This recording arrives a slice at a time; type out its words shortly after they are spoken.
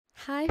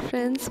Hi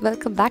friends,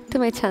 welcome back to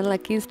my channel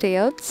Lucky Stay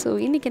Out. So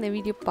இன்னைக்கு என்ன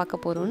video பார்க்க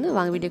போறோம்னு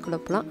வாங்க வீடியோக்குள்ள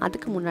போலாம்.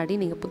 அதுக்கு முன்னாடி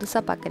நீங்க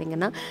புதுசா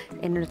பார்க்கறீங்கன்னா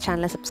என்னோட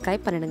சேனலை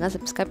சப்ஸ்கிரைப் பண்ணிடுங்க.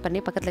 சப்ஸ்கிரைப்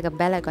பண்ணி பக்கத்துல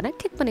இருக்க பெல் ஐகானை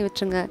கிளிக் பண்ணி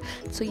வச்சுங்க.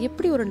 ஸோ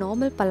எப்படி ஒரு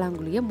நார்மல்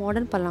பல்லாங்குழியை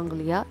மாடர்ன்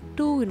பல்லாங்குழியா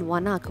 2 in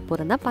 1 ஆக்க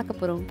போறேன்னா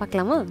பார்க்க போறோம்.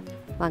 பார்க்கலாமா?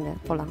 வாங்க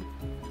போலாம்.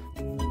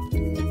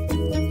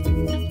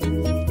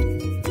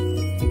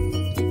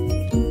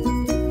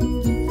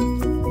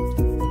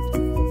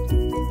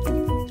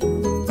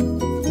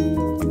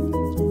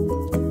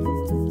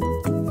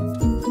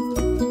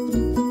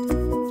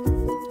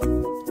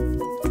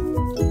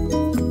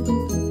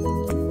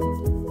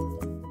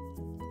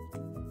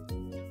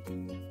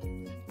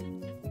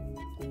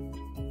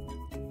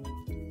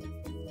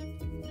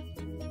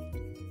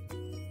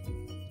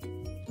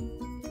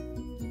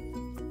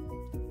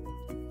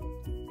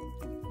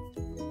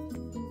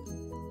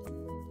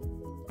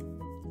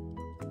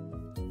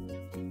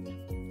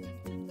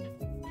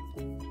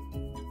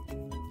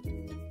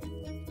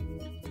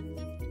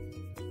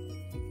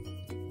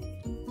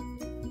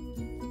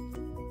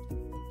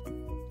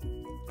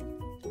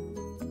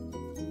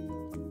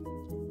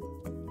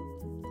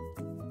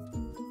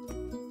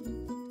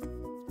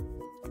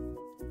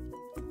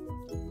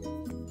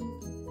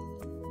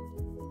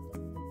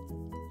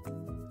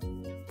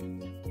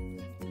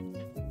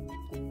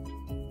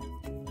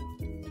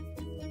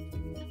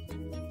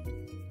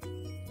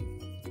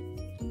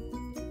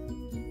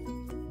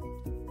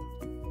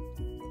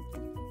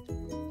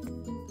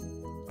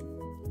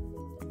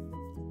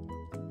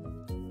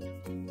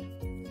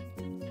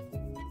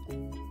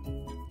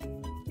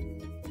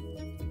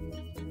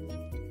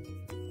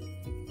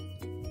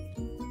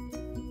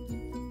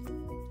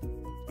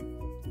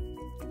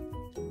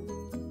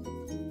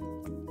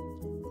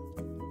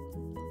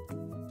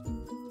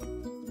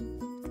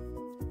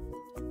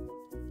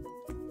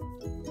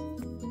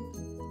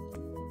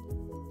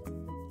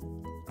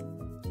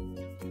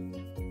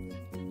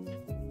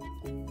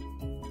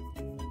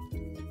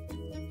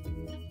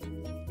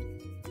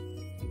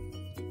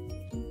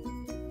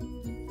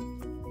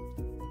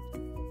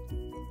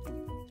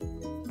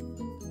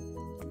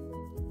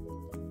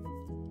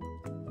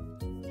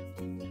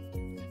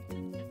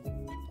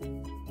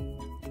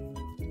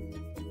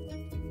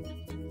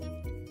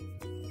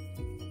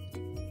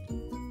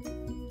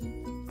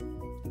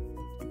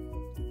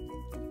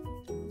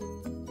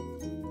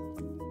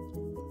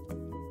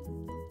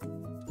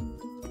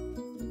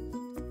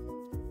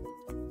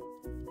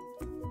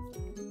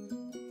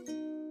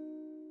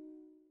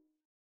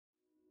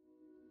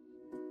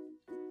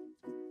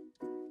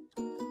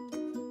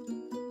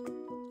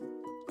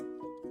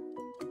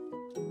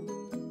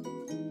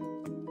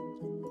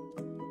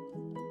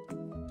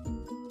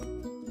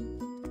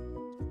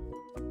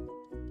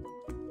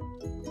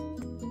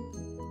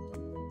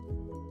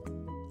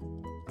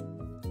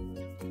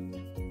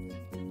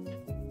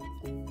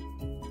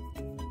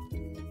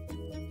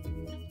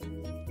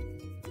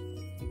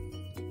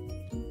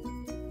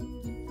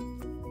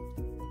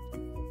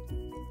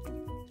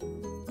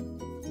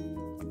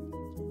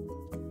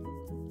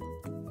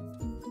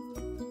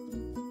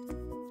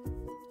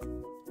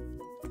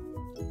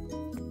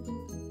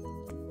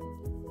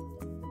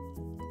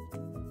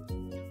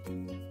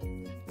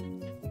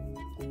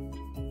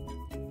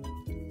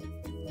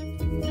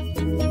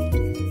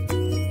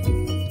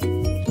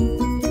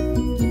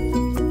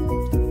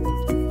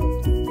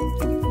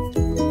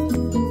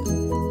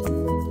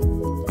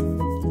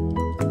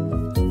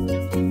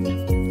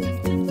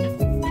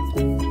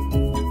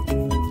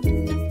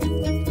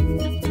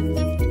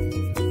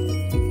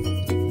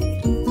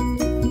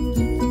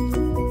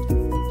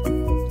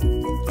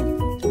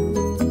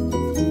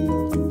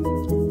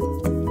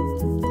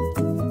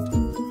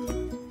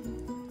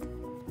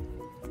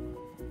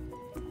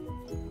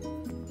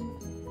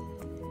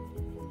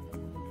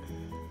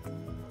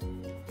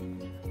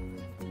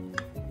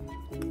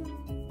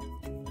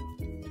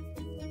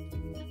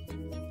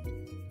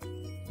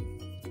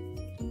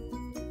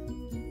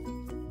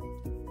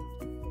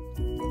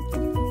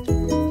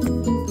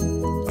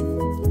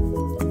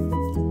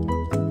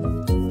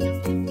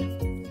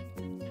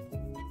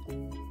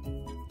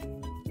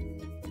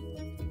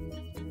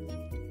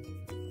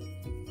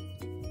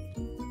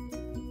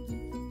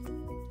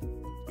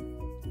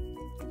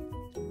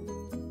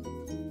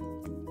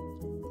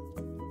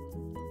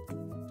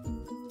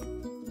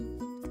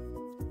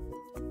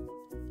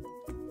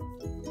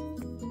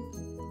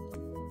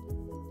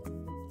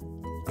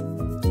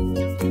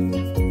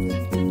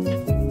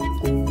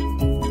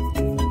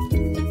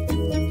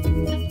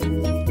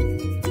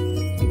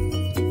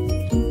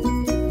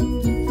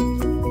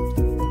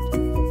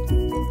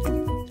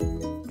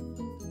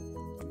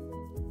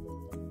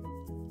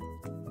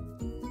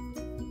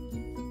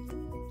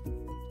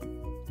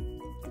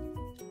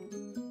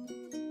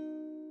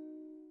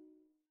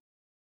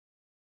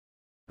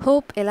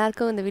 ஹோப்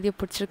எல்லாருக்கும் இந்த வீடியோ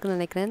பிடிச்சிருக்குன்னு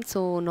நினைக்கிறேன். ஸோ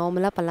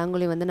நார்மலாக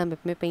பல்லாங்குழி வந்து நம்ம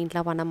எப்பவுமே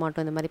பெயிண்ட்லாம் பண்ண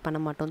மாட்டோம், இந்த மாதிரி பண்ண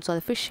மாட்டோம். ஸோ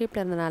அது ஃபிஷ்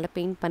ஷேப்பில் இருந்தனால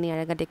பெயிண்ட் பண்ணி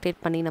அழகாக டெக்கரேட்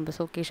பண்ணி நம்ம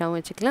ஷோகேஸாகவும்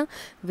வச்சுக்கலாம்,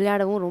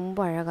 விளையாடவும் ரொம்ப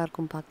அழகாக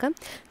இருக்கும் பார்க்க.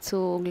 ஸோ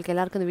உங்களுக்கு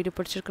எல்லாருக்கும் இந்த வீடியோ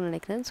பிடிச்சிருக்குன்னு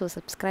நினைக்கிறேன். So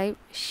subscribe,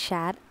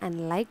 share and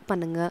like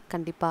பண்ணுங்கள்.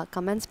 கண்டிப்பாக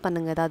கமெண்ட்ஸ்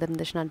பண்ணுங்கள் ஏதாவது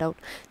இருந்துச்சுன்னா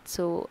டவுட்.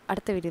 ஸோ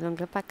அடுத்த வீடியோவில்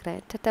உங்களை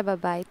பார்க்குறேன். டட்டா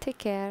பாய்,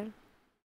 டேக் கேர்.